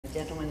The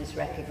gentleman is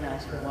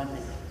recognized for 1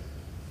 minute.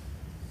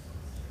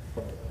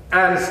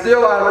 And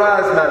still I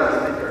rise, Madam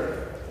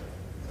Speaker.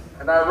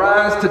 And I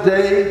rise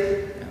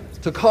today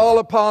to call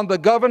upon the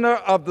governor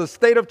of the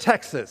state of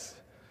Texas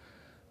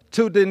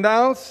to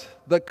denounce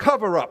the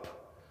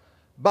cover-up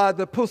by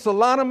the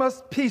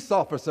pusillanimous peace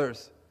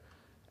officers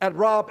at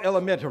Robb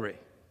Elementary.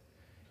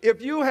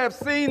 If you have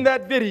seen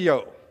that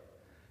video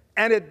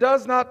and it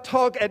does not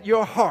tug at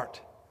your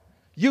heart,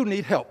 you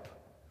need help.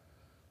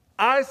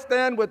 I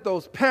stand with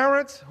those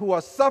parents who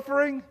are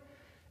suffering.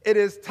 It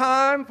is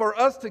time for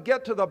us to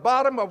get to the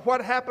bottom of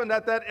what happened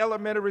at that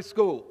elementary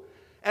school.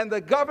 And the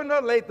governor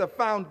laid the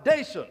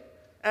foundation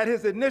at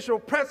his initial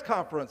press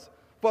conference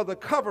for the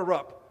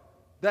cover-up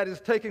that is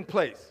taking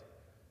place.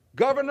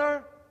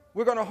 Governor,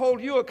 we're going to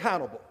hold you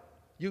accountable.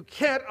 You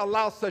can't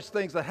allow such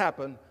things to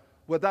happen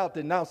without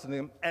denouncing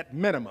them at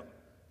minimum.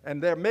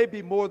 And there may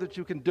be more that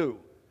you can do.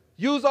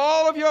 Use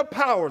all of your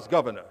powers,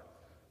 Governor,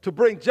 to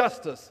bring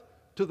justice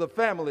to the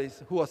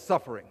families who are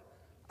suffering.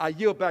 I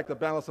yield back the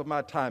balance of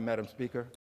my time, Madam Speaker.